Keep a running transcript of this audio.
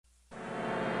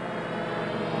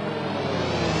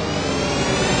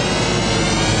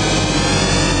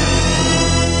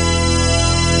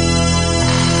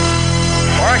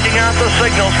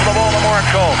signals for the Baltimore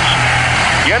Colts.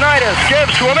 Unitas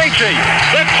gives to Amici.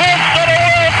 The Colts are the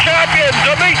world champions.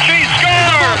 Amici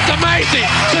scores. It's amazing,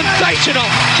 sensational,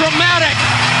 dramatic,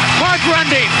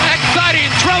 heart-rending, exciting,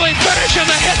 thrilling finish in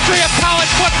the history of college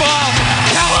football.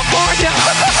 California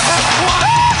has won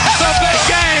the big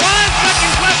game. 5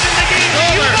 seconds left in the game.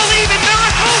 Do you believe in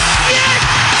miracles? Yes.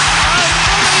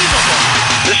 Unbelievable.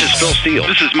 This is Phil Steele.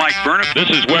 This is Mike Burnham. This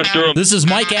is Wes Durham. This is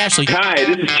Mike Ashley. Hi,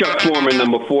 this is Chuck Foreman,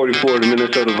 number 44 of the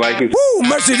Minnesota Vikings. Woo,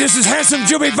 mercy, this is handsome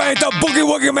Jimmy Vane, the Boogie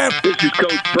Woogie Man. This is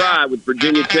Coach Fry with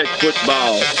Virginia Tech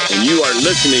Football, and you are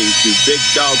listening to Big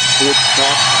Dog Sports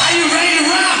Talk. Are you ready to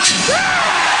rock?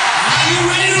 Are you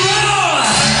ready to roll?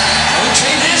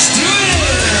 Okay, let's do it.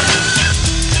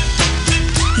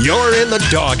 You're in the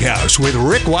Doghouse with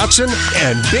Rick Watson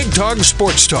and Big Dog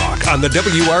Sports Talk on the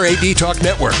WRAD Talk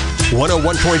Network,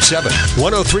 101.7,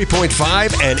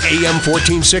 103.5, and AM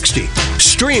 1460.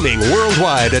 Streaming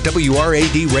worldwide at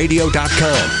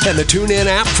WRADradio.com and the TuneIn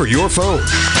app for your phone.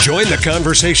 Join the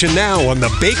conversation now on the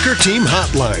Baker Team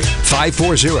Hotline,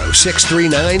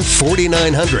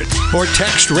 540-639-4900, or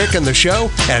text Rick and the show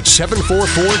at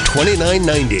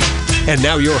 744-2990. And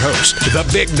now your host, the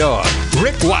Big Dog,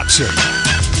 Rick Watson.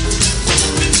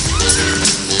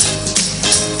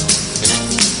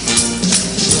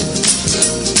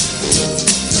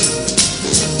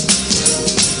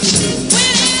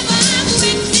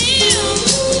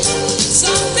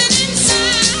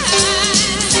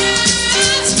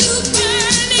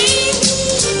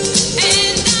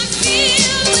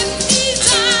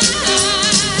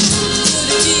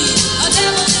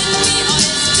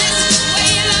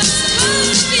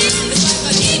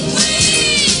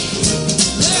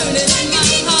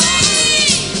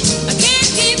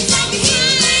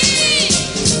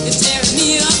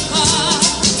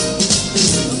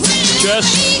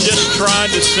 Just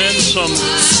trying to send some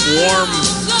warm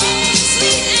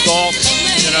thoughts,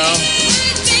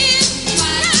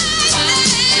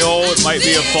 it might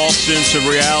be a false sense of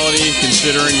reality,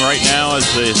 considering right now as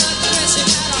they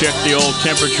check the old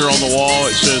temperature on the wall,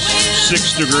 it says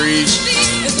 6 degrees.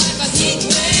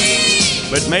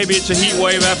 But maybe it's a heat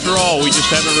wave after all. We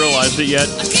just haven't realized it yet.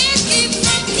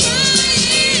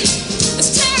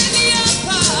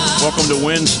 Welcome to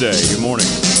Wednesday. Good morning.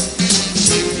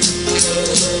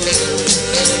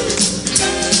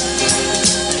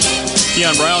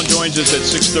 Keon Brown joins us at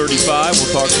 6:35.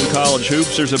 We'll talk some college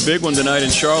hoops. There's a big one tonight in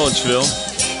Charlottesville.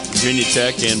 Virginia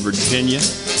Tech and Virginia.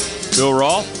 Bill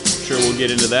Roth, sure we'll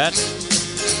get into that.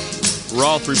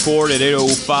 Roth report at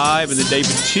 8:05, and then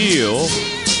David Teal,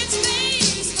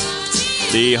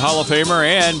 the Hall of Famer,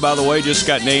 and by the way, just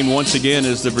got named once again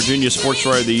as the Virginia Sports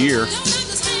Writer of the Year.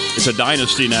 It's a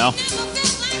dynasty now.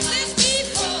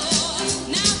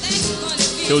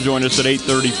 He'll join us at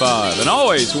 8:35. And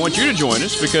always want you to join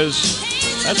us because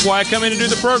that's why I come in to do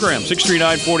the program.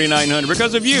 639-4900,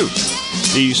 because of you,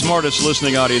 the smartest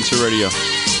listening audience of radio.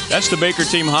 That's the Baker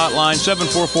Team Hotline.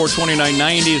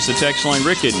 744-2990 is the text line.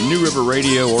 Rick at New River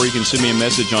Radio, or you can send me a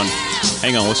message on,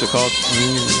 hang on, what's it called?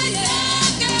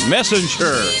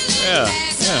 Messenger. Yeah.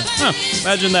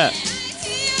 Imagine that.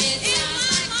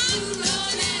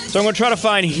 So I'm going to try to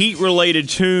find heat-related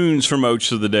tunes for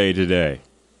most of the day today,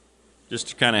 just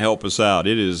to kind of help us out.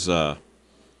 It is,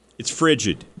 it's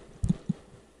frigid.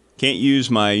 Can't use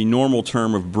my normal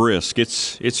term of brisk.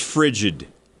 It's frigid.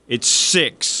 It's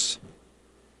 6.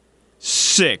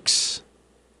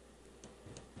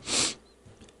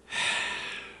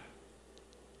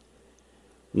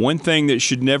 One thing that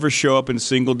should never show up in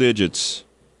single digits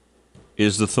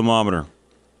is the thermometer.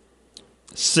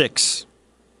 6.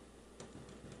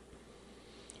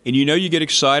 And you get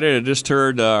excited. I just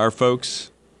heard our folks,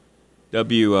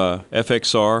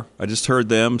 WFXR, I just heard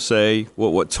them say,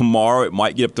 what tomorrow it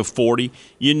might get up to 40.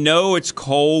 It's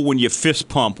cold when you fist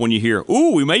pump when you hear,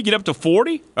 ooh, we may get up to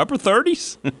 40, upper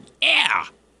 30s. Yeah.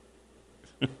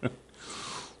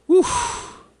 Whew.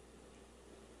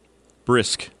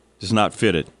 Brisk does not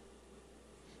fit it.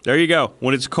 There you go.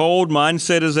 When it's cold,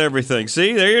 mindset is everything.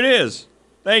 See, there it is.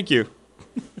 Thank you.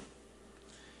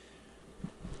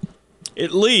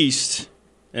 At least,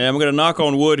 and I'm going to knock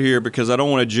on wood here because I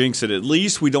don't want to jinx it, at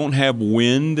least we don't have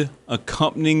wind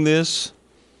accompanying this.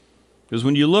 Because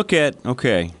when you look at,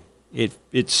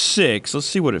 it's 6. Let's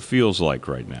see what it feels like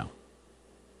right now.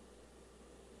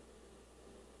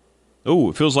 Oh,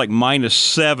 it feels like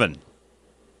 -7.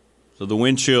 So the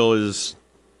wind chill is,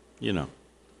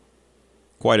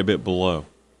 quite a bit below.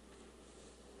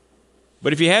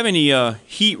 But if you have any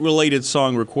heat-related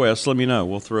song requests, let me know.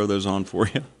 We'll throw those on for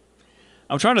you.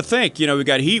 I'm trying to think. We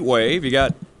got Heat Wave. You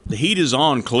got The Heat is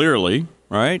On clearly,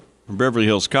 right? From Beverly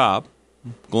Hills Cop,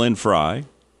 Glenn Fry.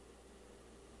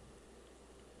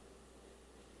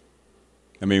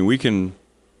 I mean, we can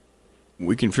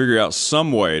figure out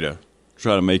some way to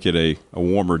try to make it a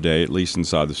warmer day, at least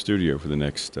inside the studio for the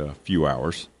next few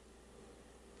hours.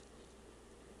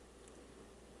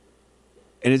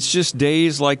 And it's just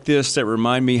days like this that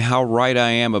remind me how right I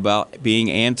am about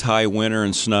being anti-winter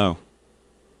and snow.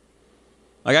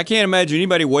 Like, I can't imagine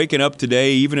anybody waking up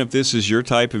today, even if this is your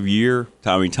type of year,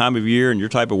 time of year and your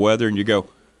type of weather, and you go,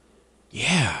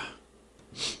 yeah,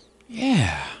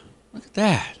 look at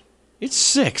that. It's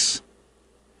 6.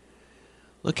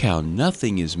 Look how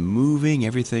nothing is moving.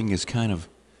 Everything is kind of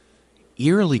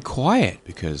eerily quiet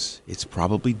because it's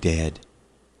probably dead.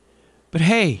 But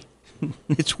hey,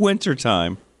 it's winter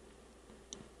time.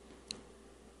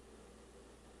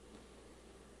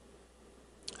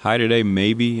 High today,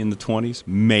 maybe in the 20s.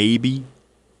 Maybe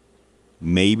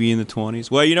in the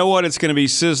 20s. Well, you know what? It's going to be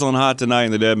sizzling hot tonight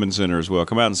in the Dedmon Center as well.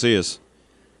 Come out and see us.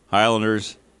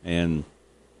 Highlanders and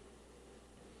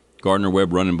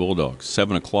Gardner-Webb Running Bulldogs,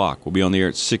 7 o'clock. We'll be on the air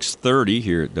at 6:30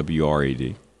 here at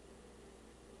WRAD.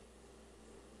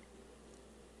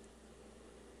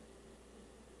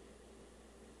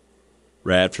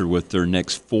 Radford with their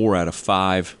next 4 out of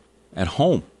 5 at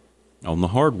home on the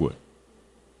hardwood.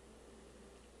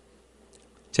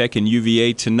 Tech and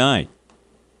UVA tonight.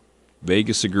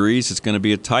 Vegas agrees it's going to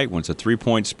be a tight one. It's a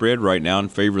 3-point spread right now in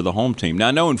favor of the home team. Now,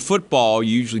 I know in football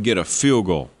you usually get a field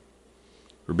goal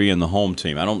for being the home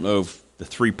team. I don't know if the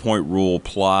 3-point rule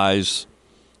applies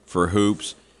for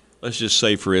hoops. Let's just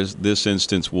say for this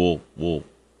instance we'll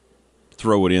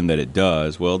throw it in that it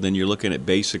does. Well, then you're looking at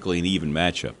basically an even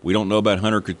matchup. We don't know about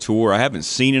Hunter Couture. I haven't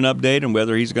seen an update on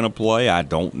whether he's going to play. I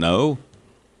don't know.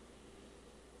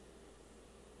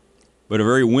 But a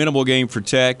very winnable game for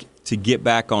Tech to get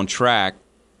back on track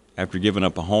after giving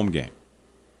up a home game.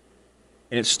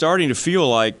 And it's starting to feel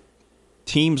like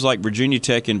teams like Virginia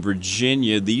Tech and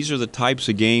Virginia, these are the types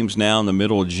of games now in the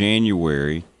middle of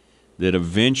January that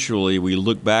eventually we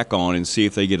look back on and see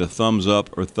if they get a thumbs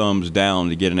up or thumbs down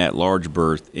to get an at-large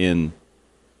berth in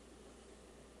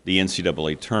the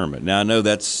NCAA tournament. Now, I know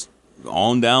that's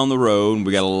on down the road, and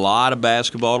we got a lot of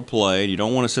basketball to play, and you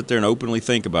don't want to sit there and openly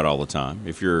think about it all the time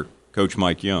if you're Coach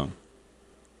Mike Young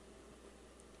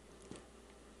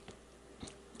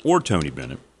or Tony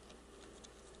Bennett.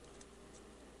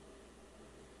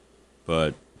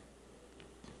 But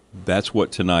that's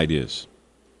what tonight is.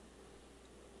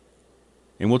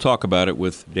 And we'll talk about it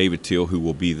with David Teal, who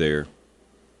will be there.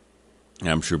 And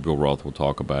I'm sure Bill Roth will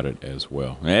talk about it as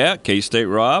well. Yeah, K-State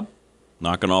Rob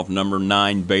knocking off number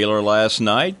 9 Baylor last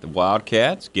night. The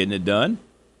Wildcats getting it done.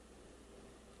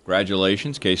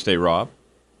 Congratulations, K-State Rob.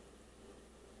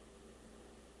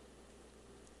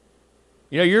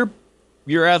 You know,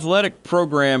 your athletic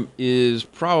program is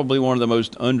probably one of the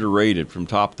most underrated from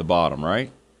top to bottom,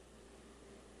 right?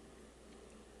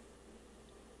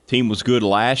 Team was good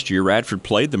last year. Radford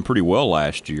played them pretty well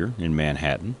last year in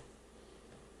Manhattan.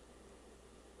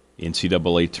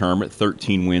 NCAA tournament,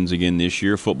 13 wins again this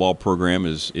year. Football program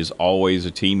is always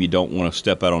a team you don't want to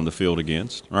step out on the field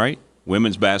against, right?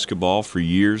 Women's basketball for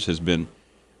years has been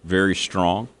very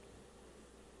strong.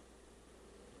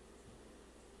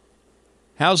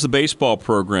 How's the baseball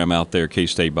program out there,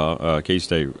 K-State,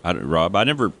 Rob? I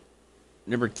never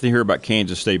hear about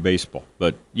Kansas State baseball,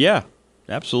 but yeah,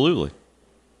 absolutely.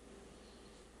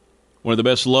 One of the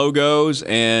best logos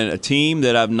and a team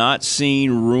that I've not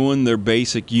seen ruin their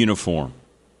basic uniform.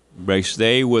 They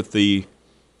stay with the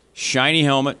shiny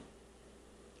helmet,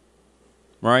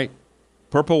 right?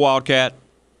 Purple Wildcat,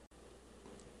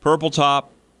 purple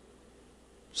top,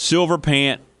 silver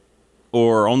pant,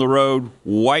 or on the road,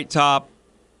 white top,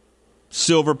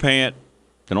 silver pant.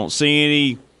 I don't see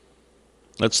any,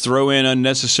 let's throw in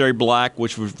unnecessary black,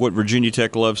 which is what Virginia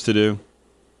Tech loves to do.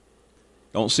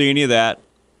 Don't see any of that.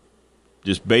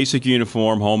 Just basic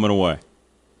uniform, home and away.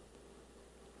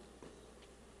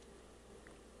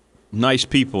 Nice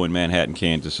people in Manhattan,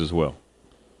 Kansas as well.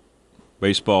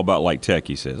 Baseball about like Tech,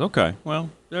 he says. Okay,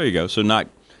 well, there you go. So not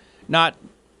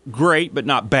great, but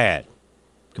not bad.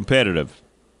 Competitive.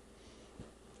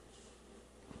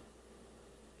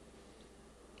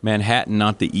 Manhattan,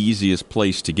 not the easiest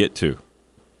place to get to.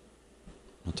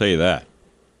 I'll tell you that.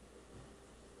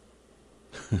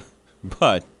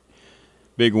 But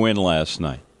big win last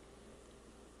night.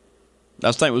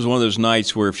 Last night was one of those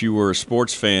nights where if you were a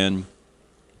sports fan,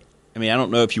 I mean, I don't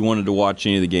know if you wanted to watch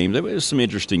any of the games. There was some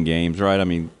interesting games, right? I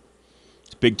mean,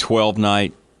 it's Big 12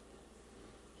 night.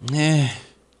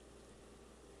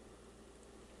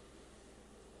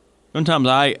 Sometimes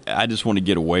I just want to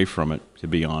get away from it, to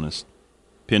be honest,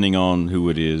 depending on who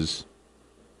it is.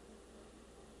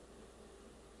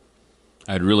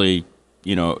 I'd really,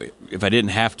 if I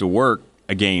didn't have to work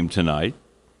a game tonight.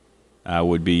 I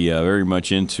would be very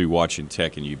much into watching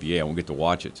Tech and UVA. I won't get to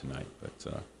watch it tonight,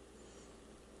 but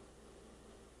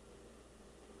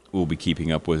we'll be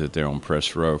keeping up with it there on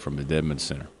Press Row from the Dedman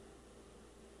Center.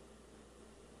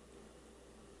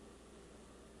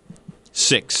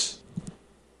 6,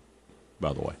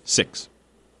 by the way. 6.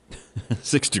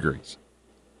 6 degrees.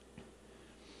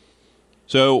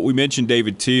 So we mentioned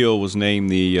David Teal was named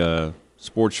the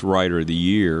Sports Writer of the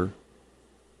Year,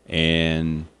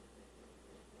 and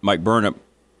Mike Burnop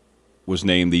was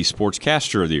named the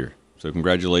Sportscaster of the Year. So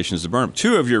congratulations to Burnop.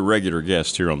 2 of your regular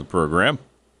guests here on the program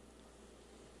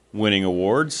winning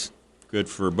awards. Good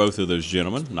for both of those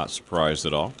gentlemen. Not surprised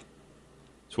at all.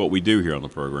 It's what we do here on the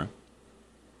program.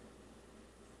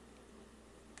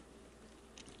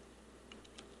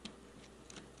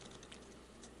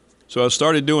 So I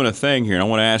started doing a thing here, and I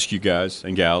want to ask you guys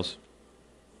and gals.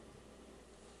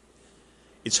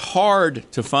 It's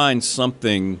hard to find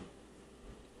something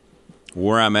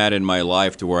where I'm at in my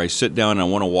life to where I sit down and I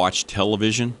want to watch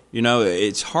television. You know,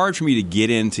 it's hard for me to get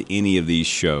into any of these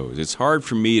shows. It's hard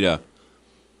for me to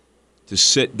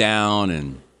sit down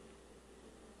and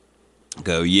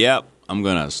go, yep, I'm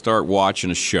going to start watching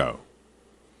a show.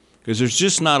 Because there's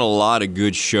just not a lot of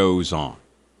good shows on.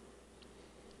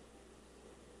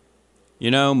 You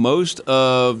know, most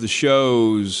of the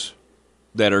shows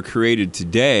that are created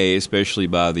today, especially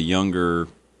by the younger,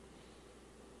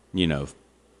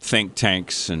 think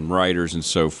tanks and writers and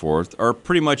so forth, are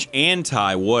pretty much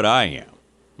anti what I am,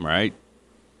 right?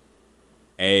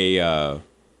 A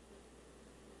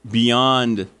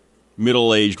beyond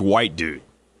middle-aged white dude.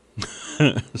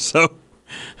 So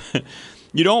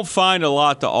you don't find a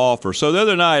lot to offer. So the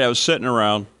other night I was sitting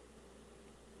around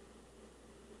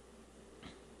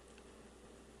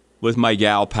with my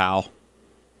gal pal,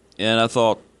 and I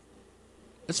thought,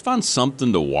 let's find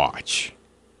something to watch.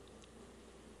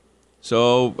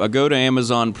 So I go to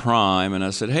Amazon Prime, and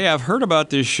I said, hey, I've heard about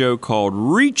this show called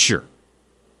Reacher.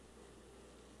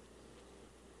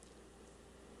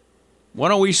 Why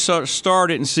don't we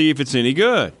start it and see if it's any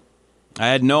good? I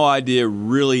had no idea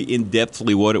really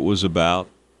in-depthly what it was about.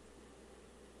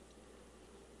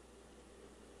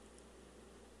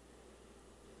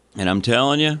 And I'm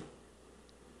telling you,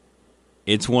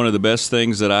 it's one of the best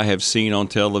things that I have seen on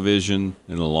television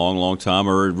in a long, long time,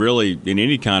 or really in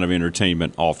any kind of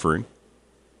entertainment offering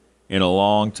in a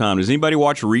long time. Does anybody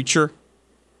watch Reacher?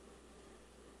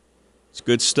 It's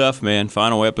good stuff, man.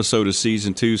 Final episode of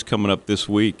Season 2 is coming up this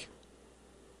week.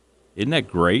 Isn't that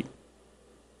great?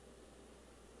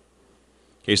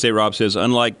 K-State Rob says,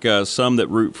 unlike some that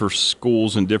root for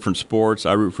schools in different sports,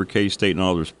 I root for K-State in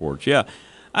all other sports. Yeah,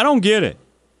 I don't get it.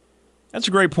 That's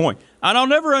a great point. And I'll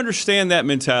never understand that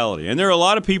mentality. And there are a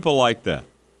lot of people like that.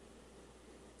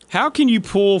 How can you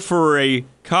pull for a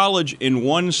college in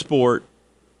one sport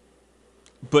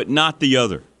but not the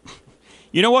other?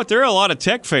 You know what? There are a lot of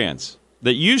Tech fans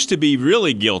that used to be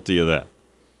really guilty of that.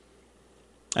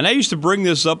 And I used to bring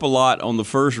this up a lot on the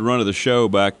first run of the show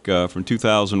back from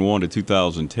 2001 to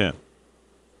 2010.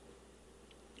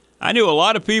 I knew a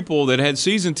lot of people that had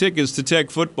season tickets to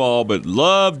Tech football but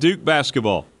loved Duke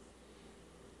basketball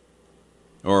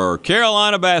or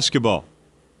Carolina basketball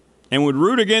and would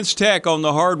root against Tech on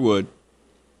the hardwood.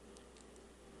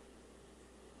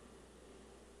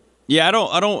 Yeah, I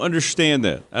don't understand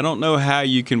that. I don't know how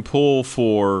you can pull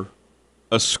for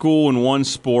a school in one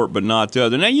sport but not the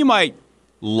other. Now, you might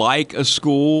like a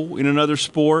school in another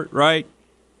sport, right?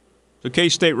 So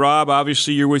K-State Rob,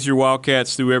 obviously you're with your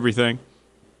Wildcats through everything.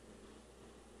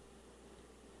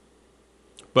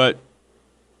 But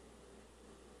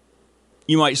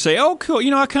you might say, oh, cool,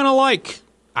 I kind of like,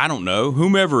 I don't know,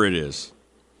 whomever it is.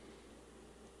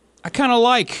 I kind of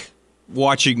like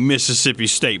watching Mississippi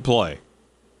State play.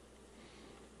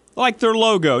 I like their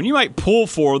logo. And you might pull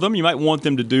for them. You might want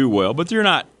them to do well, but they're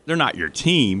not your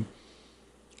team.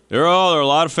 There are a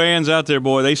lot of fans out there,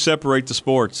 boy. They separate the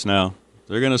sports now.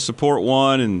 They're going to support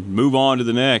one and move on to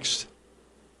the next.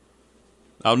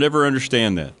 I'll never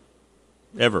understand that.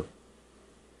 Ever.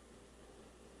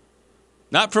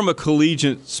 Not from a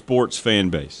collegiate sports fan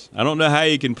base. I don't know how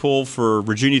you can pull for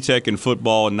Virginia Tech in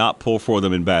football and not pull for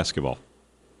them in basketball.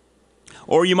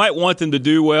 Or you might want them to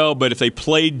do well, but if they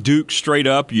played Duke straight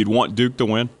up, you'd want Duke to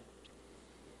win.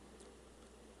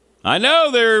 I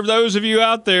know there are those of you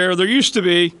out there, there used to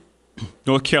be,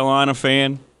 North Carolina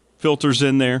fan, filters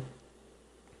in there.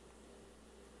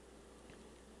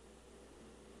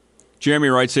 Jeremy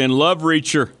writes in, love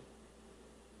Reacher.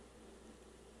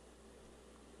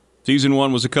 Season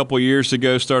 1 was a couple years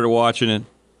ago, started watching it.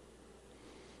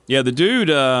 Yeah, the dude,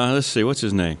 let's see, what's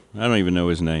his name? I don't even know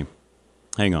his name.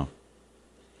 Hang on.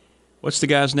 what's the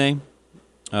guy's name?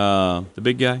 The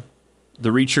big guy? The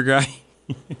Reacher guy?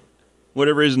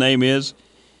 Whatever his name is.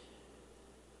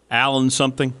 Alan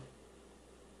something.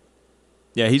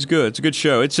 Yeah, he's good. It's a good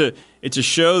show. It's a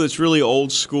show that's really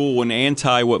old school and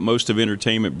anti what most of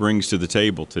entertainment brings to the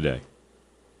table today.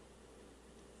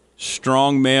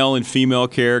 Strong male and female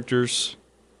characters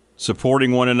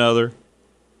supporting one another.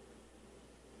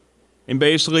 And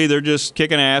basically, they're just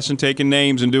kicking ass and taking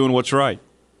names and doing what's right.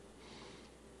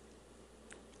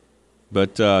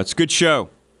 But it's a good show.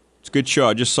 It's a good show.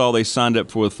 I just saw they signed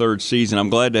up for a third season. I'm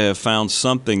glad to have found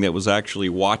something that was actually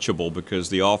watchable because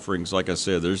the offerings, like I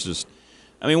said, there's just...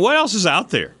 I mean, what else is out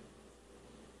there?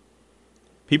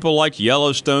 People liked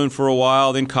Yellowstone for a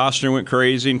while, then Costner went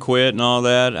crazy and quit and all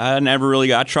that.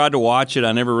 I tried to watch it.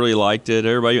 I never really liked it.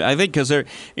 Everybody, I think because they're,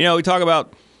 we talk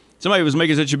about somebody was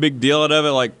making such a big deal out of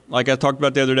it, like I talked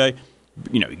about the other day.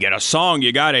 You get a song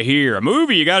you got to hear, a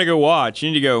movie you got to go watch,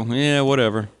 and you go, yeah,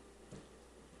 whatever.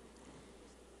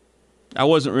 I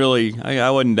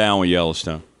wasn't down with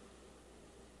Yellowstone.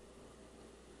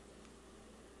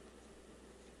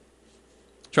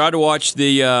 Tried to watch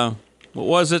the, what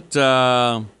was it?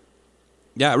 Got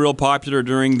real popular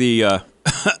during the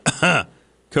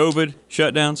COVID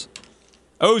shutdowns.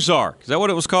 Ozark. Is that what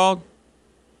it was called?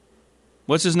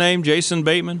 What's his name? Jason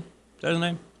Bateman? Is that his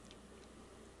name?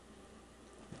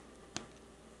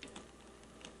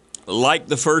 Liked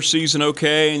the first season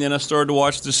okay, and then I started to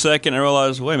watch the second, and I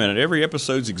realized, wait a minute, every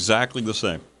episode's exactly the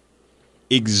same.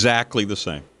 Exactly the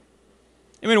same.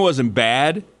 I mean, it wasn't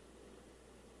bad,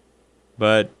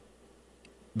 but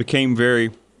became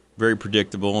very, very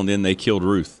predictable, and then they killed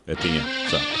Ruth at the end.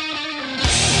 So,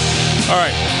 all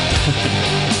right.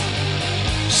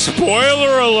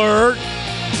 Spoiler alert.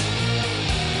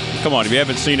 Come on, if you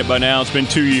haven't seen it by now, it's been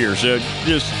 2 years.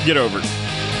 Just get over it.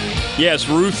 Yes,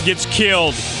 Ruth gets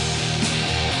killed.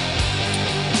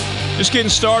 Just getting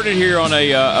started here on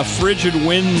a frigid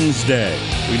Wednesday.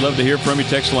 We'd love to hear from you.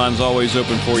 Text line's always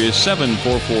open for you.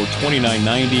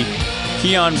 744-2990.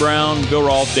 Keon Brown, Bill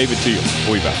Rolfe, David Teal.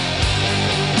 We'll be back.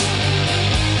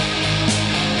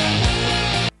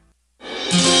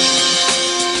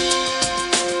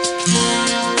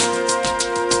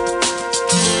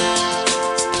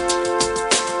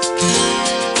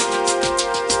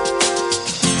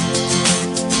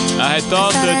 I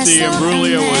thought that the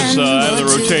Imbruglia was out of the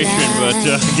rotation, but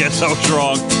I guess I was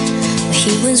wrong.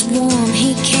 He was warm,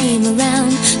 he came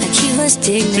around like he was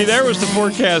dignified. See, there was the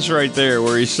forecast right there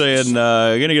where he's saying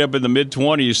you're going to get up in the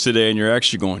mid-20s today, and you're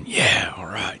actually going, yeah, all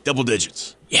right, double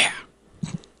digits. Yeah.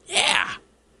 Yeah.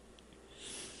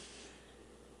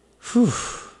 Whew.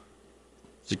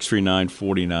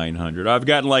 639-4900. I've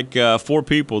gotten like 4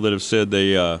 people that have said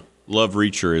they love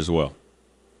Reacher as well.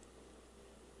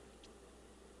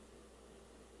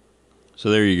 So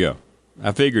there you go.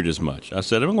 I figured as much. I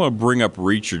said I'm going to bring up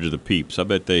Reacher to the peeps. I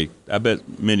bet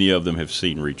many of them have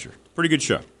seen Reacher. Pretty good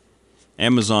show.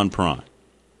 Amazon Prime.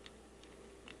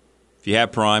 If you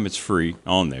have Prime, it's free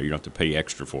on there. You don't have to pay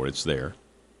extra for it. It's there.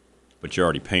 But you're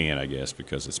already paying, I guess,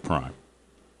 because it's Prime.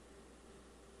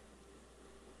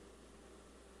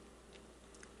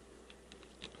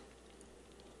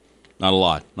 Not a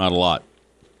lot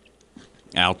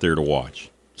out there to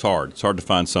watch. It's hard. It's hard to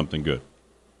find something good.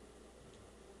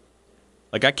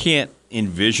 Like, I can't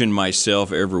envision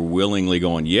myself ever willingly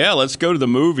going, yeah, let's go to the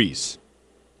movies.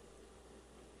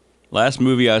 Last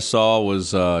movie I saw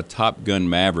was Top Gun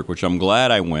Maverick, which I'm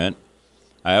glad I went.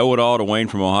 I owe it all to Wayne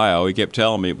from Ohio. He kept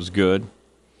telling me it was good.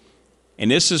 And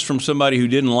this is from somebody who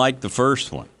didn't like the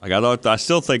first one. Like, I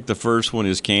still think the first one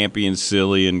is campy and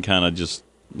silly and kind of just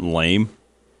lame.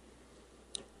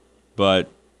 But,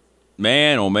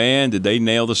 man, oh man, did they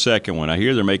nail the second one. I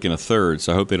hear they're making a third,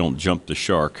 so I hope they don't jump the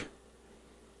shark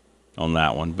on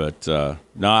that one. But,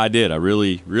 no, I did. I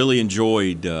really, really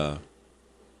enjoyed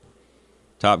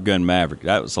Top Gun Maverick.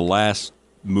 That was the last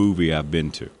movie I've been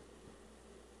to.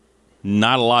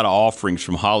 Not a lot of offerings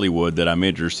from Hollywood that I'm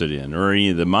interested in, or any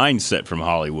of the mindset from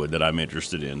Hollywood that I'm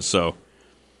interested in. So,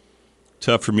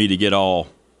 tough for me to get all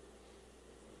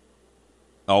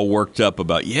worked up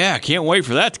about, yeah, I can't wait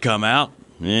for that to come out.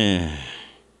 Yeah.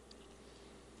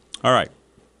 All right.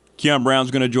 Keon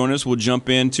Brown's going to join us. We'll jump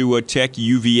into Tech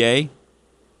UVA.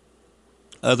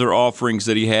 Other offerings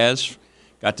that he has.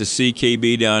 Got to see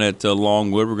KB down at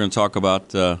Longwood. We're going to talk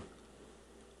about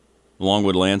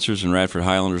Longwood Lancers and Radford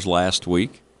Highlanders last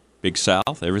week. Big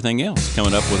South, everything else.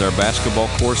 Coming up with our basketball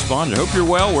correspondent. Hope you're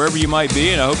well wherever you might be,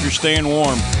 and I hope you're staying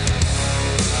warm.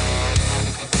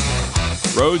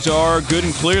 Roads are good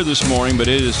and clear this morning, but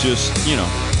it is just,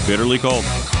 bitterly cold.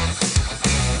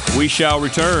 We shall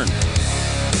return.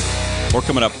 More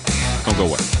coming up. Don't go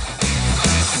away.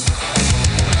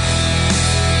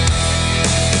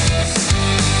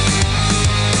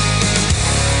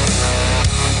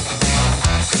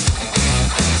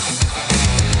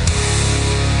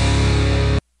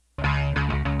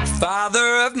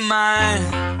 mine.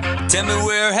 Tell me,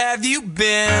 where have you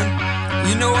been?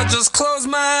 You know, I just close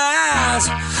my eyes,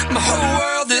 my whole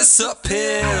world is up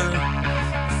here.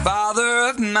 Father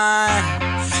of mine,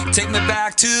 take me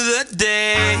back to the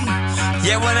day,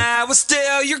 yeah, when I was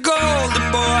still your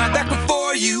golden boy, back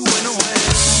before you went away.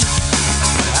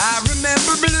 I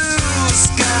remember blue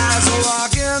skies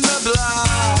walking the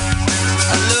block.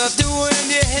 I loved it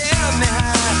when you held me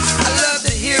high. I love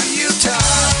to hear you talk.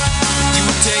 You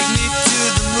would take me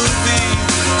to the movie.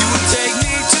 You would take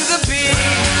me to the beach.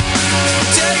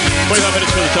 25 minutes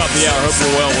for the top of the hour. Hope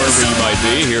you're well wherever you might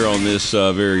be here on this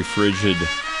very frigid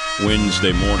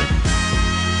Wednesday morning.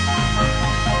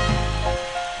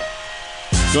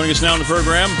 Joining us now on the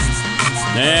program,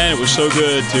 and it was so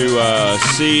good to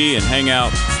see and hang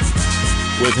out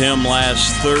with him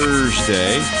last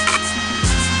Thursday.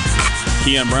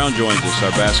 Keon Brown joins us,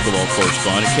 our basketball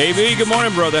correspondent. KB, good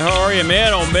morning, brother. How are you,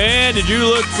 man? Oh, man, did you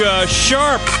look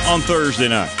sharp on Thursday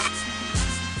night?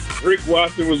 Rick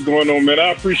Watson, what's going on, man?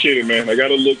 I appreciate it, man. I got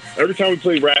to look. Every time we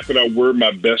play Rapid, I wear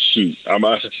my best suit. I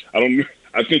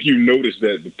think you noticed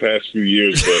that the past few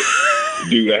years, but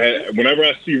dude, whenever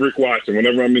I see Rick Watson,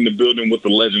 whenever I'm in the building with the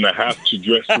legend, I have to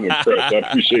dress to impress. I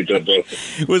appreciate that, though.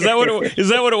 Is that what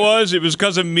it was? It was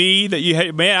because of me that you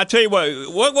had? Man, I tell you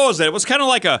what was that? It was kind of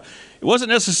like it wasn't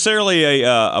necessarily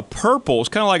a purple. It was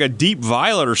kind of like a deep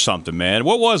violet or something, man.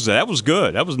 What was that? That was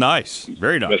good. That was nice.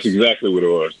 Very nice. That's exactly what it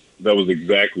was. That was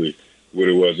exactly what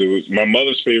it was. It was my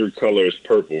mother's favorite color is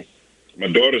purple. My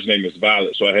daughter's name is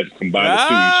Violet, so I had to combine the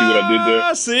two. You see what I did there?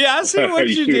 I see what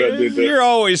you did. You're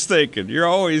always thinking.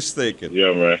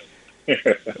 Yeah, man.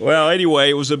 Well,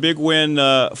 anyway, it was a big win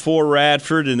for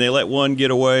Radford, and they let one get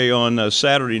away on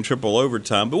Saturday in triple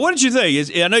overtime. But what did you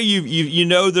think? I know you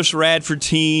know this Radford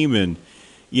team, and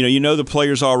you know the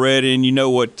players already, and you know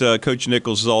what Coach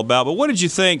Nichols is all about. But what did you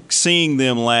think seeing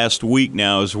them last week?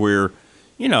 Now, as we're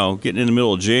getting in the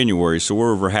middle of January, so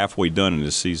we're over halfway done in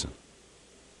this season.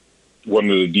 One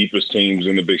of the deepest teams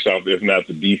in the Big South, if not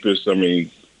the deepest. I mean,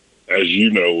 as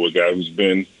you know, a guy who's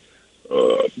been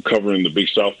covering the Big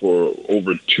South for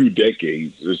over 2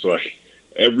 decades, it's like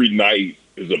every night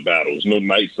is a battle. There's no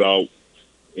nights out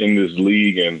in this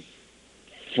league. And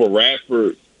for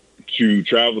Radford to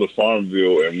travel to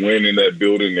Farmville and win in that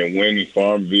building and win in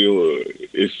Farmville,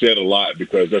 it said a lot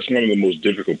because that's one of the most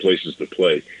difficult places to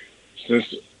play.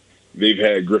 Since they've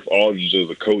had Griff Aldridge as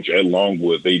a coach at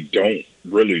Longwood, they don't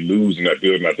really lose in that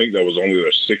building. I think that was only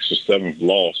their 6th or 7th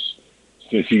loss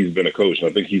since he's been a coach. And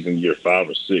I think he's in year 5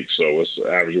 or 6, so it's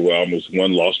averaging almost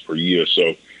 1 loss per year.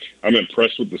 So I'm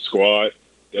impressed with the squad.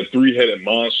 That 3-headed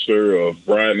monster of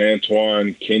Brian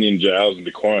Antoine, Kenyon Giles, and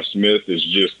DeQuan Smith is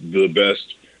just the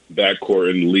best backcourt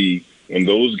in the league. When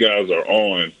those guys are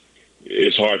on,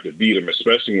 it's hard to beat them,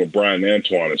 especially when Brian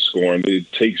Antoine is scoring.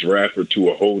 It takes Radford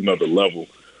to a whole nother level.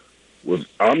 What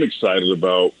I'm excited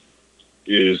about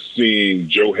is seeing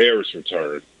Joe Harris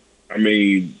return. I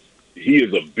mean, he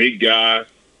is a big guy,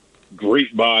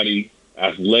 great body,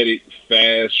 athletic,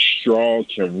 fast, strong,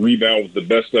 can rebound with the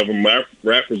best of them.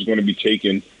 Radford's going to be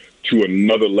taken to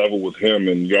another level with him,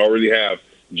 and you already have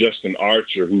Justin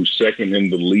Archer, who's second in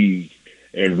the league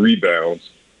in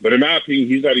rebounds. But in my opinion,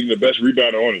 he's not even the best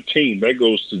rebounder on the team. That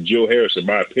goes to Joe Harris, in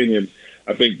my opinion.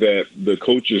 I think that the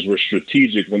coaches were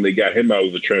strategic when they got him out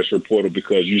of the transfer portal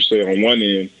because you say on one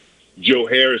end, Joe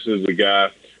Harris is a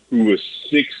guy who was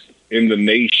 6th in the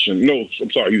nation. No,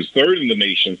 I'm sorry, he was 3rd in the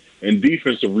nation in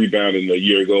defensive rebounding a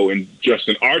year ago, and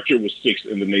Justin Archer was 6th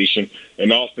in the nation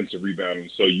in offensive rebounding.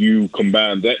 So you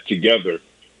combine that together,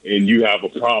 and you have a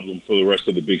problem for the rest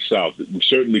of the Big South. We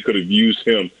certainly could have used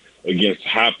him against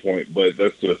High Point, but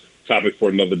that's a topic for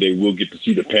another day. We'll get to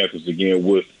see the Panthers again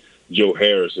with Joe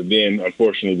Harris. And then,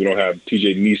 unfortunately, we don't have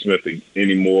T.J. Neesmith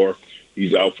anymore.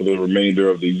 He's out for the remainder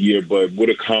of the year. But what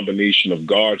a combination of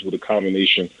guards, what a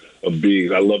combination of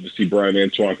bigs. I love to see Brian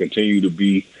Antoine continue to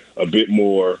be a bit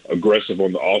more aggressive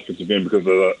on the offensive end because,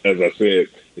 as I said,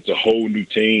 it's a whole new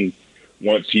team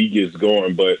once he gets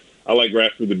going. But I like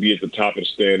Radford to be at the top of the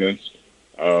standings.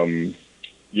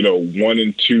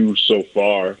 1-2 so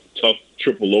far. Tough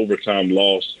triple overtime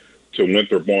loss to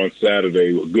Winthrop on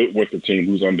Saturday. A good Winthrop team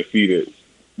who's undefeated.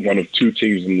 One of 2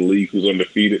 teams in the league who's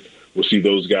undefeated. We'll see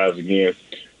those guys again.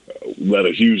 Let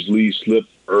a huge lead slip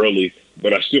early,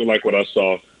 but I still like what I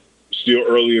saw. Still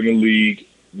early in the league.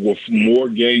 With more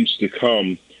games to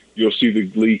come, you'll see the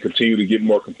league continue to get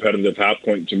more competitive. High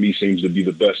Point, to me, seems to be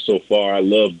the best so far. I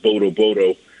love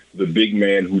Bodo, the big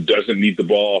man who doesn't need the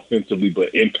ball offensively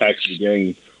but impacts the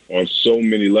game on so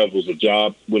many levels. A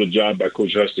job by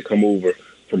Coach Hess to come over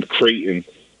from Creighton.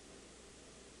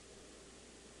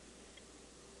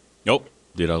 Nope.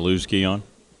 Did I lose Keon?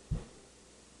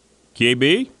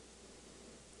 KB?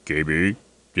 KB,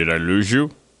 did I lose you?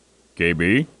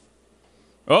 KB?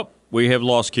 Oh, we have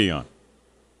lost Keon.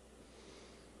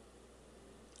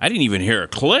 I didn't even hear a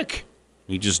click.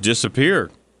 He just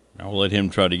disappeared. I'll let him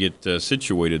try to get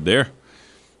situated there.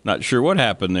 Not sure what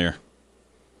happened there.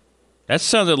 That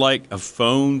sounded like a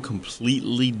phone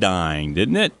completely dying,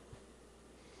 didn't it?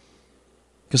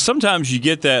 Because sometimes you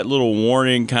get that little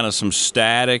warning, kind of some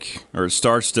static, or it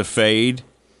starts to fade.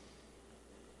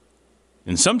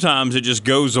 And sometimes it just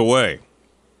goes away.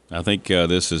 I think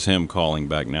this is him calling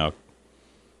back now.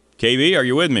 KB, are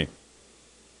you with me?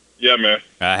 Yeah, man.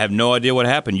 I have no idea what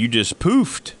happened. You just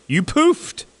poofed. You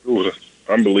poofed. Ooh,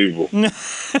 unbelievable.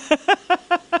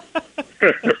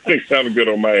 Everything's sounding good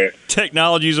on my end.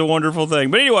 Technology is a wonderful thing.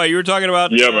 But anyway, you were talking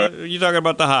about you're talking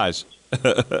about the highs.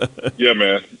 Yeah,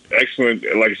 man. Excellent.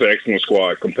 Like I said, excellent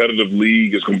squad. Competitive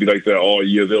league is going to be like that all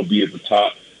year. They'll be at the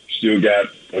top. Still got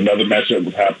another matchup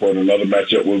with High Point, another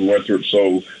matchup with Winthrop.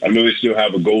 So I know they still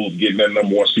have a goal of getting that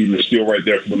number one seed. They're still right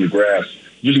there for them to grasp.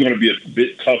 Just going to be a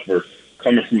bit tougher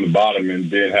coming from the bottom and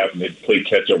then having to play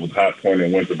catch up with High Point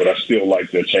and Winthrop. But I still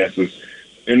like their chances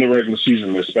in the regular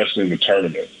season, especially in the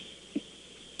tournament.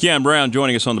 Keon Brown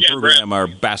joining us on the program, our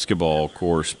basketball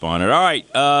correspondent. All right,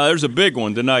 there's a big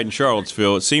one tonight in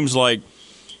Charlottesville. It seems like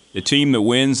the team that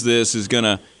wins this is going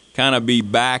to kind of be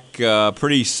back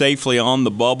pretty safely on the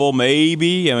bubble,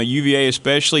 maybe. UVA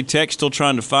especially. Tech still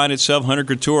trying to find itself. Hunter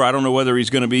Couture, I don't know whether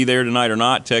he's going to be there tonight or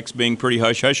not. Tech's being pretty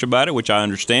hush-hush about it, which I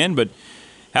understand. But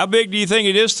how big do you think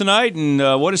it is tonight, and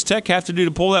what does Tech have to do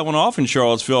to pull that one off in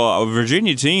Charlottesville, a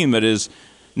Virginia team that is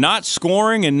not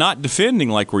scoring and not defending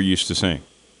like we're used to seeing?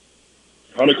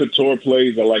 Hunter Couture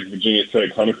plays, I like Virginia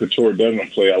Tech. Hunter Couture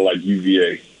doesn't play, I like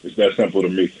UVA. It's that simple to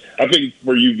me. I think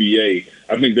for UVA,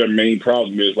 I think their main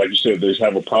problem is, like you said, they just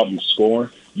have a problem scoring.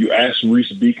 You ask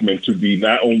Reese Beekman to be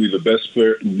not only the best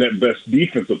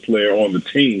defensive player on the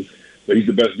team, but he's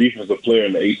the best defensive player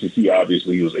in the ACC.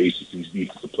 Obviously, he was ACC's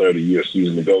Defensive Player of the Year a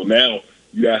season ago. Now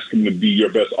you ask him to be your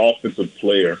best offensive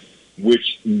player,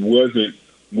 which wasn't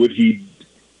what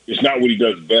it's not what he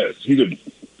does best. He's a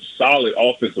solid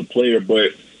offensive player,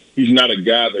 but he's not a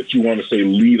guy that you want to say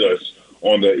lead us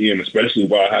on the end, especially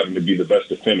while having to be the best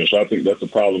defender. So I think that's a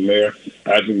problem there.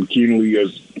 I think McKinley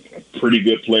is a pretty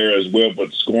good player as well,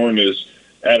 but scoring is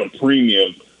at a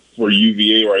premium for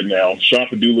UVA right now. Sean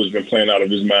Padula has been playing out of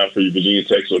his mind for Virginia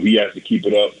Tech, so he has to keep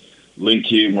it up. Lynn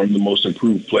Kidd, one of the most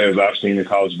improved players I've seen in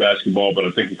college basketball, but I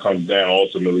think it comes down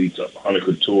ultimately to Hunter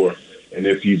Couture and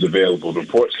if he's available. The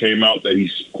reports came out that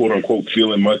he's, quote-unquote,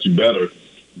 feeling much better,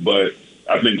 but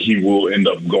I think he will end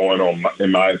up going on,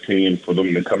 in my opinion, for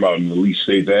them to come out and at least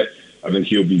say that. I think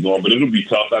he'll be going, but it'll be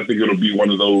tough. I think it'll be one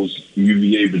of those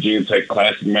UVA-Virginia Tech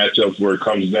classic matchups where it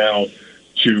comes down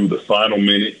to the final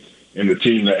minute, and the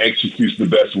team that executes the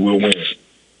best will win.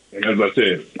 And as I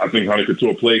said, I think Hunter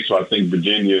Couture plays, so I think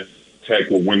Virginia Tech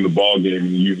will win the ball game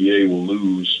and UVA will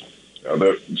lose.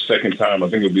 Their second time, I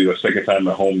think it'll be their second time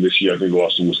at home this year. I think it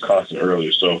lost to Wisconsin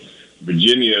earlier. So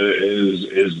Virginia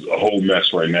is a whole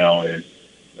mess right now, and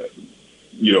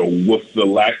with the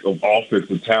lack of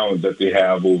offensive talent that they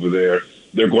have over there,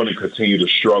 they're going to continue to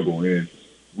struggle. And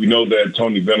we know that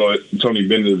Tony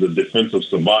Bennett is a defensive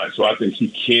savant, so I think he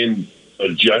can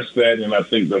adjust that, and I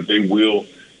think that they will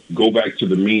go back to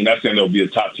the mean. Not saying they'll be a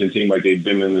top 10 team like they've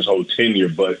been in this whole tenure,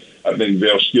 but I think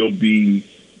they'll still be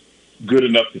good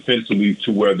enough defensively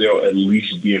to where they'll at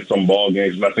least be in some ball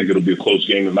games. And I think it'll be a close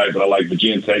game tonight, but I like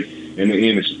Virginia Tech in the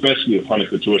end, especially if Hunter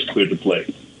Couture is cleared to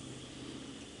play.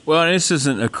 Well, and this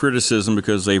isn't a criticism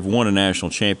because they've won a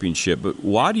national championship, but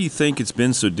why do you think it's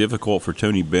been so difficult for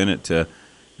Tony Bennett to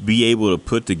be able to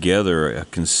put together a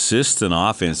consistent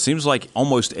offense? It seems like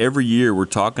almost every year we're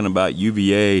talking about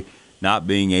UVA not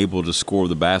being able to score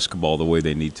the basketball the way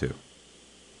they need to.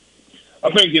 I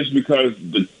think it's because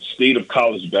the state of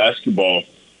college basketball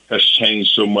has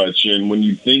changed so much. And when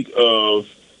you think of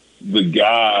the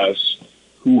guys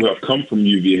who have come from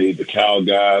UVA, the Cal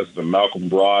guys, the Malcolm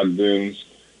Brogdons,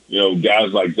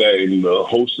 guys like that, and the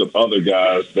host of other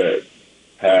guys that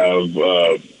have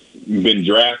been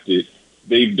drafted,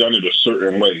 they've done it a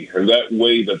certain way. And that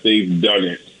way that they've done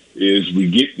it is we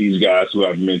get these guys who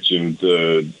I've mentioned,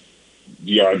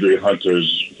 DeAndre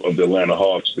Hunters of the Atlanta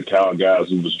Hawks, the Cal guys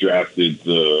who was drafted,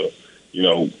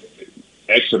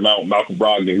 X amount, Malcolm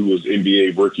Brogdon, who was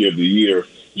NBA Rookie of the Year,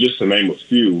 just to name a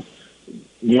few.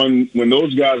 When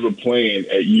those guys were playing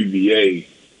at UVA,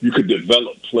 you could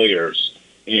develop players,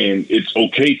 and it's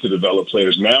okay to develop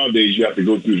players. Nowadays, you have to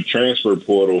go through the transfer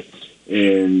portal,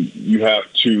 and you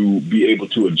have to be able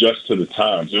to adjust to the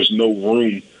times. There's no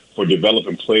room for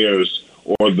developing players,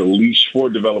 or the leash for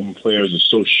developing players is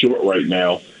so short right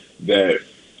now that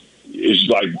it's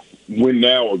like win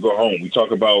now or go home. We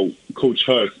talk about Coach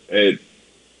Huss at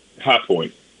High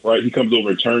Point, right? He comes over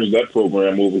and turns that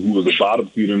program over, who was a bottom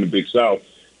feeder in the Big South.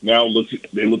 Now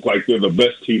they look like they're the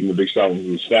best team in the Big South with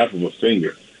the staff of a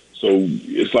finger. So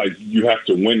it's like you have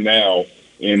to win now,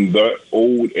 and the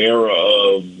old era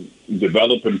of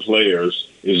developing players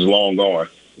is long gone.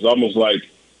 It's almost like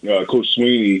Coach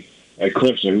Sweeney at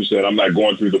Clemson, who said, "I'm not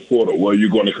going through the portal." Well, you're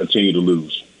going to continue to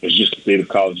lose. It's just the state of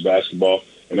college basketball,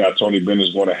 and now Tony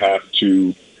Bennett's going to have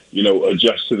to,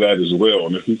 adjust to that as well.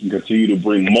 And if he can continue to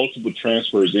bring multiple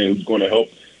transfers in, who's going to help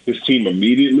his team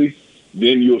immediately,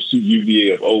 then you'll see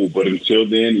UVA of old. But until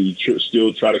then, you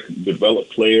still try to develop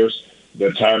players,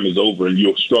 that time is over, and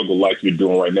you'll struggle like you're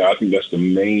doing right now. I think that's the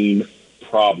main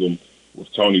problem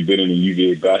with Tony Bennett and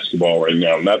UVA basketball right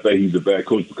now. Not that he's a bad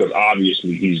coach, because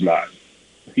obviously he's not.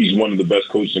 He's one of the best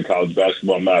coaches in college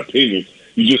basketball, in my opinion.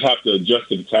 You just have to adjust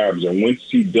to the times, and once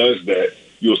he does that,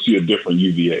 you'll see a different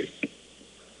UVA.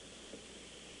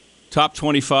 Top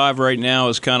 25 right now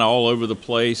is kind of all over the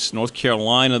place. North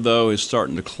Carolina, though, is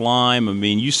starting to climb. I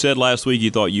mean, you said last week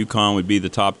you thought UConn would be the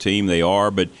top team. They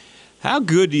are, but how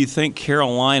good do you think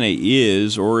Carolina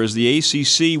is, or is the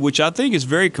ACC, which I think is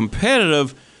very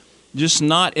competitive, just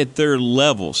not at their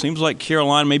level? Seems like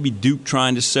Carolina, maybe Duke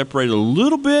trying to separate a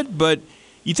little bit, but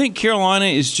you think Carolina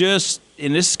is just,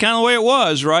 and this is kind of the way it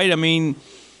was, right? I mean,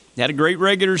 they had a great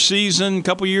regular season a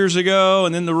couple years ago,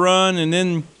 and then the run, and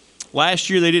then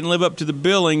last year they didn't live up to the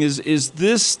billing. Is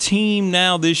this team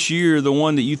now this year the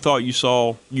one that you thought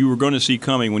you were going to see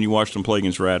coming when you watched them play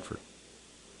against Radford?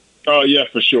 Oh, yeah,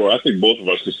 for sure. I think both of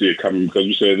us could see it coming, because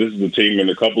you said this is the team in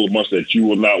a couple of months that you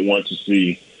will not want to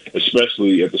see,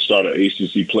 especially at the start of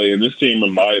ACC play. And this team,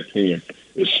 in my opinion,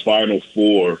 has Final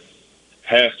Four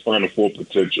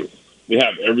potential. They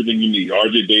have everything you need.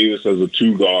 R.J. Davis as a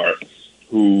two-guard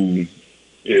who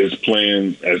is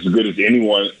playing as good as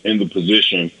anyone in the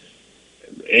position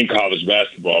in college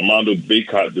basketball. Armando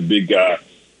Bacot, the big guy,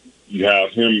 you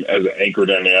have him as an anchor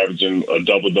down there, averaging a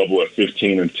double-double at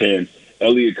 15 and 10.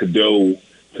 Elliot Cadeau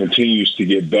continues to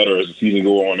get better as the season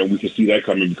goes on, and we can see that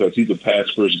coming because he's a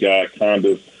pass-first guy, kind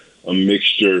of a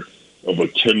mixture of a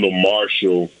Kendall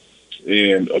Marshall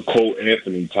and a Cole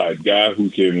Anthony type guy who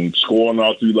can score on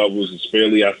all three levels, is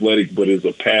fairly athletic, but is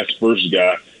a pass-first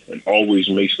guy and always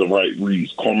makes the right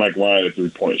reads. Cormac Ryan, a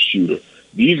three-point shooter.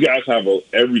 These guys have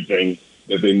everything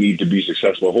that they need to be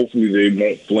successful. Hopefully they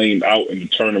won't flame out in the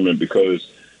tournament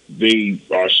because they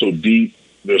are so deep,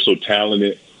 they're so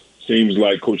talented. Seems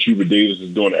like Coach Hubert Davis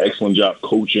is doing an excellent job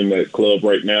coaching that club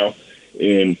right now.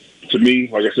 And to me,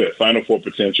 like I said, Final Four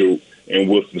potential. And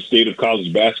with the state of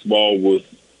college basketball, with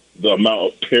the amount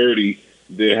of parity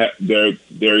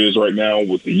there is right now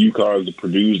with the UConn, the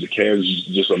Purdue's, the Kansas,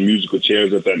 just a musical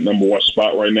chairs at that number one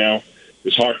spot right now,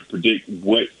 it's hard to predict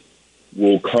what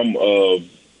will come of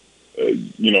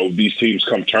these teams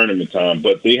come tournament time.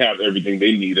 But they have everything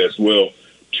they need as well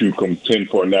to contend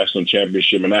for a national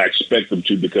championship, and I expect them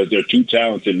to because they're too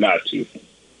talented not to.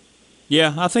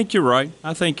 Yeah, I think you're right.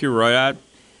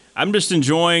 I'm just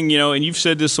enjoying, and you've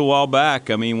said this a while back.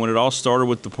 I mean, when it all started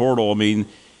with the portal, I mean,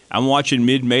 I'm watching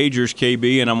mid-majors,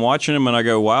 KB, and I'm watching them, and I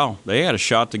go, wow, they had a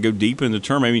shot to go deep in the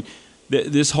tournament. I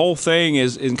mean, this whole thing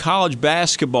is, in college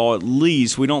basketball at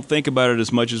least, we don't think about it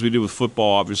as much as we do with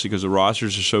football, obviously, because the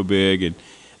rosters are so big, and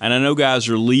I know guys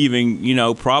are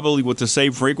leaving, probably with the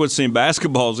same frequency in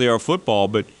basketball as they are football.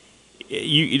 But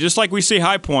you just like we see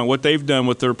High Point, what they've done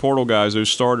with their portal guys, those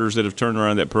starters that have turned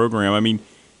around that program. I mean,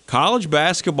 college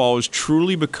basketball is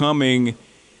truly becoming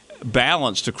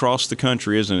balanced across the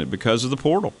country, isn't it, because of the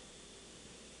portal?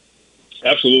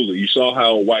 Absolutely. You saw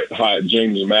how white-hot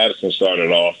James Madison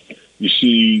started off. You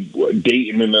see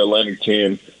Dayton in the Atlantic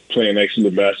 10 playing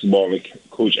excellent basketball, and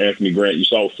Coach Anthony Grant. You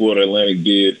saw what Florida Atlantic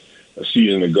did a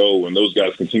season ago, and those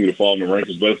guys continue to fall in the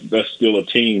rankings, but that's still a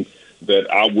team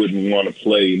that I wouldn't want to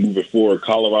play moving forward.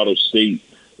 Colorado State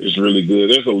is really good.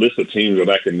 There's a list of teams that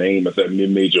I can name at that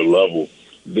mid-major level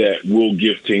that will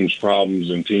give teams problems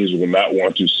and teams will not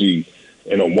want to see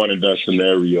in a one-and-done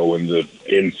scenario in the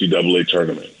NCAA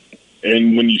tournament.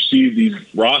 And when you see these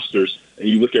rosters and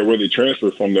you look at where they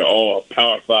transfer from, they're all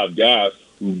Power 5 guys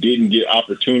who didn't get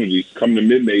opportunities, come to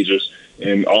mid-majors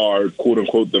and are,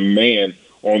 quote-unquote, the man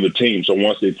on the team. So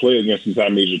once they play against these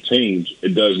high-major teams,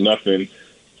 it does nothing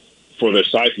for their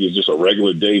psyche. It's just a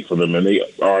regular day for them, and they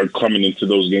are coming into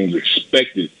those games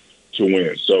expected to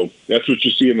win. So that's what you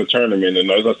see in the tournament.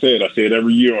 And as I say it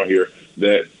every year on here,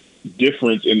 that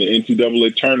difference in the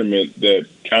NCAA tournament that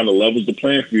kind of levels the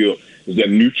playing field is that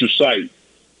neutral site.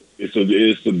 It's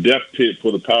a death pit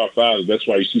for the Power Fives. That's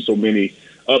why you see so many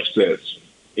upsets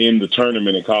in the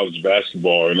tournament in college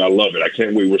basketball, and I love it. I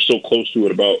can't wait. We're so close to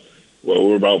it.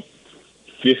 We're about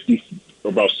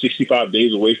 65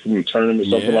 days away from the tournament,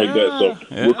 something like that. So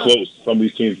we're close. Some of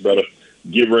these teams better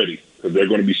get ready because they're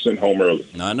going to be sent home early.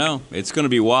 I know. It's going to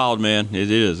be wild, man. It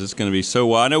is. It's going to be so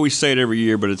wild. I know we say it every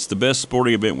year, but it's the best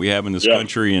sporting event we have in this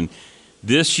country. And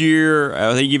this year,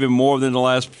 I think even more than the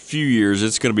last few years,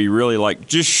 it's going to be really like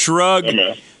just shrug,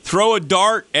 throw a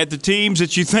dart at the teams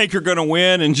that you think are going to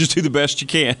win, and just do the best you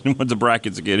can when the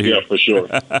brackets get here. Yeah, for sure.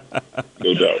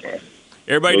 No doubt, man.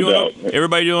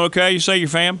 Everybody doing okay? You say your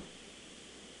fam?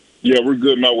 Yeah, we're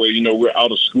good my way. You know, we're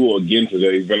out of school again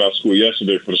today. We've been out of school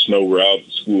yesterday for the snow. We're out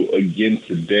of school again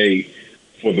today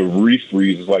for the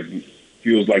refreeze. It's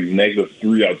feels like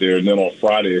 -3 out there. And then on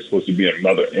Friday, it's supposed to be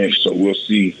another inch. So we'll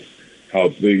see how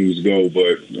things go.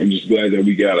 But I'm just glad that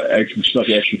we got stuck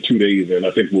an extra 2 days in.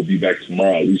 I think we'll be back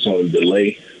tomorrow, at least on a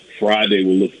delay. Friday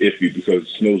will look iffy because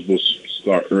snow's supposed to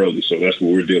start early. So that's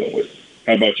what we're dealing with.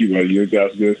 How about you, buddy? You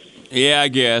guys good? Yeah, I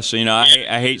guess. You know,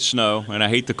 I hate snow and I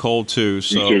hate the cold too.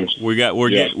 So Me too.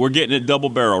 we're getting it double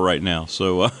barrel right now.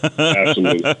 So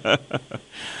Absolutely.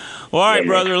 Well, all right,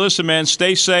 brother. Listen, man,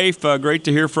 stay safe. Great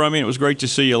to hear from you. It was great to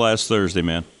see you last Thursday,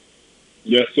 man.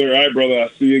 Yes, sir. All right, brother. I'll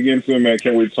see you again soon, man.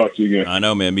 Can't wait to talk to you again. I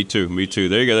know, man. Me too.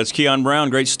 There you go. That's Keon Brown.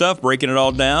 Great stuff. Breaking it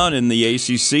all down in the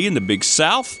ACC and the Big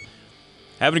South.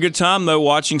 Having a good time, though,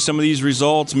 watching some of these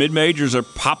results. Mid-majors are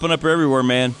popping up everywhere,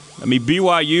 man. I mean,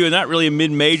 BYU, not really a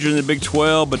mid-major in the Big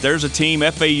 12, but there's a team,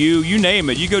 FAU, you name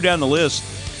it. You go down the list.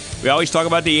 We always talk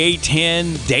about the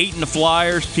A-10, Dayton, the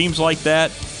Flyers, teams like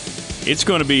that. It's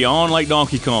going to be on like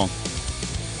Donkey Kong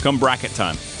come bracket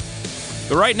time.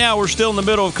 But right now, we're still in the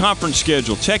middle of conference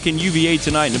schedule. Tech and UVA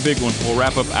tonight in the big one. We'll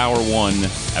wrap up hour one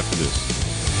after this.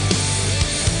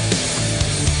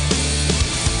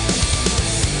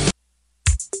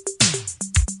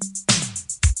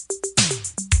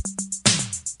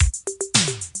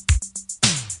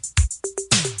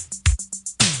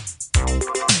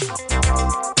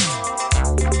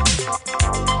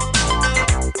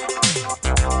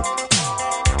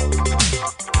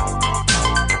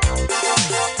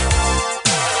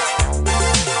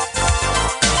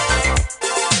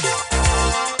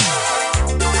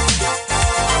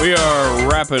 We are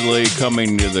rapidly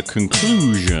coming to the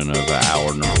conclusion of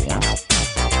hour number one.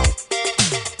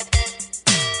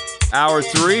 Hour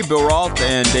three, Bill Roth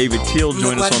and David Teal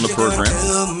join us on the program.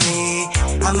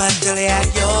 I'm utterly at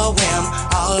your whim.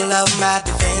 All of my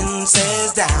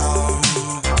defenses down.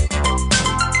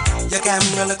 Your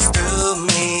camera looks through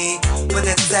me with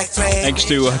its X-ray. Thanks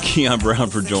to Keon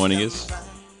Brown for joining us.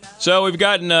 So we've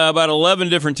gotten about 11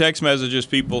 different text messages,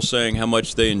 people saying how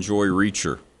much they enjoy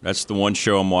Reacher. That's the one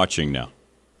show I'm watching now.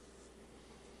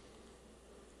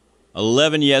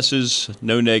 11 yeses,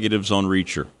 no negatives on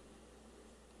Reacher.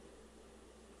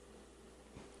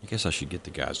 I guess I should get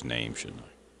the guy's name, shouldn't I?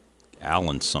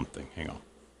 Alan something. Hang on.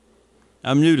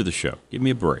 I'm new to the show. Give me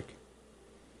a break.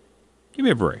 Give me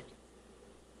a break.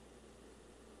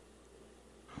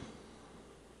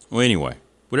 Well, anyway,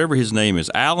 whatever his name is,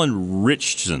 Alan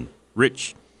Richson.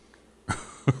 Richson?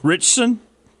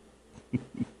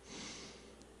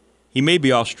 He may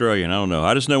be Australian. I don't know.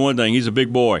 I just know one thing. He's a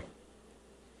big boy.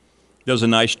 Does a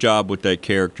nice job with that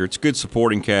character. It's a good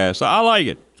supporting cast. I like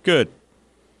it. It's good.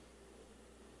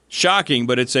 Shocking,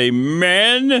 but it's a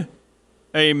man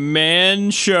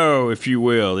show, if you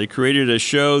will. They created a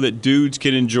show that dudes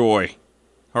can enjoy.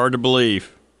 Hard to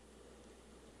believe.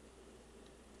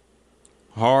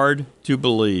 Hard to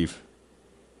believe.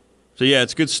 So, yeah,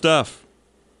 it's good stuff.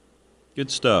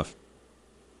 Good stuff.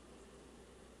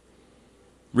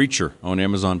 Reacher on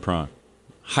Amazon Prime.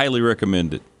 Highly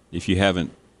recommend it if you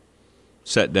haven't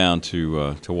sat down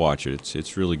to watch it.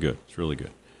 It's really good. It's really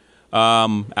good.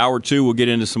 Hour two, we'll get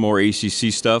into some more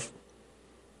ACC stuff.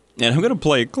 And I'm going to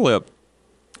play a clip.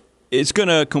 It's going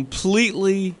to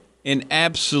completely and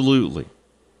absolutely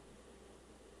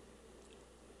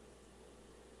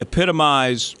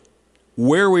epitomize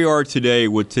where we are today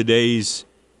with today's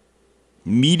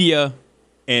media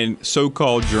and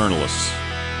so-called journalists.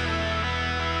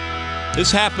 This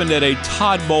happened at a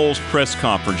Todd Bowles press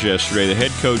conference yesterday, the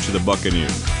head coach of the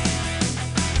Buccaneers.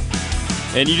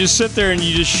 And you just sit there and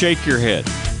you just shake your head.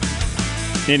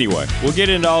 Anyway, we'll get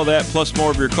into all that, plus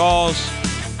more of your calls,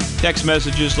 text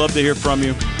messages. Love to hear from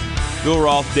you. Bill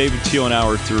Roth, David Teal in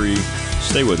hour three.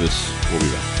 Stay with us. We'll be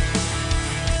back.